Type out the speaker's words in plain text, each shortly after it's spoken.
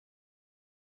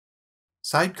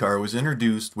Sidecar was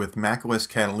introduced with macOS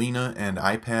Catalina and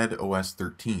iPad OS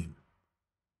 13.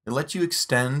 It lets you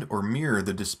extend or mirror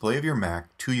the display of your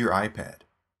Mac to your iPad.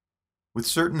 With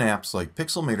certain apps like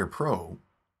Pixelmator Pro,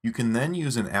 you can then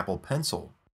use an Apple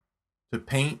Pencil to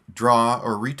paint, draw,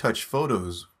 or retouch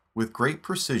photos with great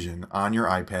precision on your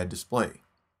iPad display.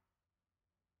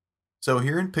 So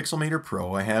here in Pixelmator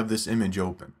Pro, I have this image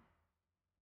open.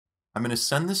 I'm going to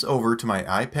send this over to my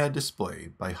iPad display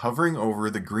by hovering over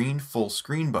the green full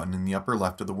screen button in the upper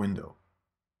left of the window.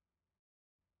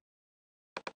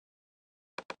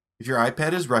 If your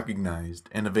iPad is recognized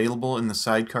and available in the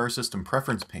Sidecar System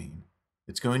Preference pane,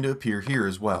 it's going to appear here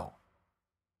as well.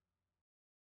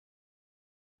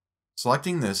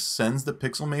 Selecting this sends the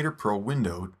Pixelmator Pro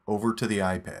window over to the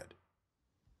iPad.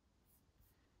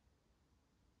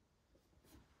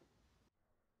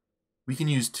 We can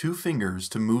use two fingers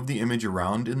to move the image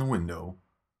around in the window,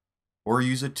 or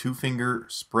use a two-finger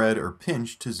spread or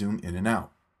pinch to zoom in and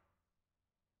out.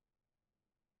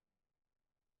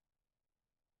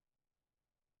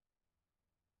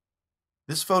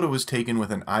 This photo was taken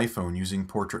with an iPhone using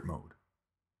portrait mode.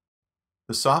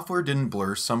 The software didn't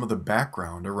blur some of the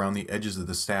background around the edges of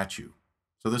the statue,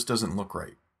 so this doesn't look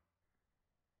right.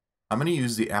 I'm going to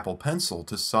use the Apple Pencil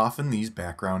to soften these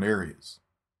background areas.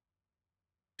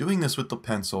 Doing this with the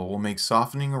pencil will make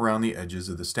softening around the edges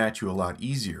of the statue a lot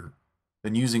easier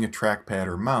than using a trackpad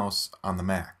or mouse on the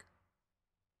Mac.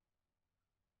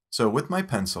 So with my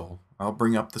pencil, I'll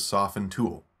bring up the Soften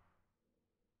tool.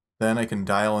 Then I can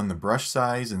dial in the brush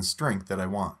size and strength that I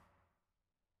want.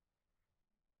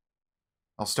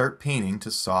 I'll start painting to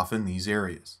soften these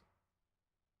areas.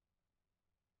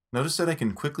 Notice that I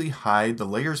can quickly hide the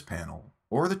Layers panel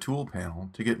or the Tool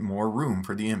panel to get more room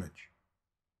for the image.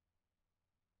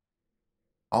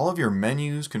 All of your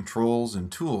menus, controls, and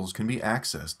tools can be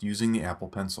accessed using the Apple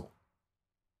Pencil.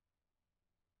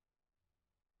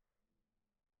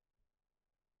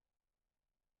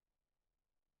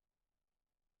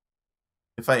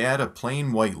 If I add a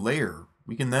plain white layer,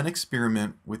 we can then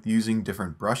experiment with using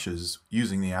different brushes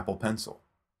using the Apple Pencil.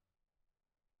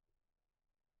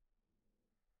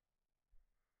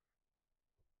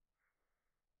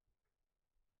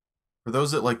 For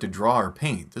those that like to draw or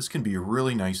paint, this can be a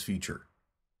really nice feature.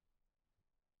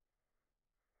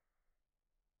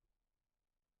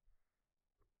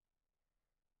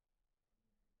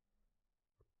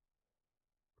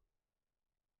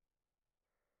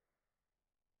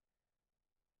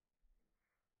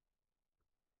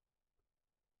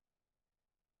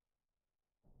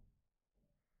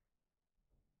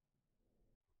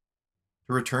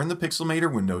 To return the Pixelmator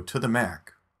window to the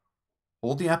Mac,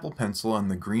 hold the Apple Pencil on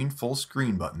the green full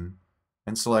screen button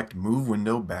and select Move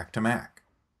Window Back to Mac.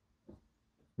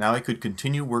 Now I could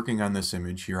continue working on this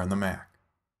image here on the Mac.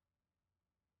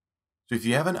 So if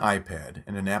you have an iPad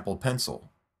and an Apple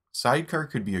Pencil, Sidecar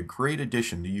could be a great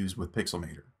addition to use with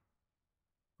Pixelmator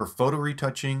for photo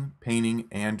retouching, painting,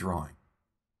 and drawing.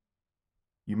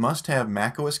 You must have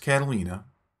macOS Catalina,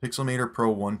 Pixelmator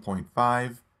Pro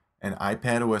 1.5, and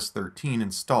iPad OS 13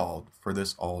 installed for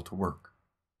this all to work.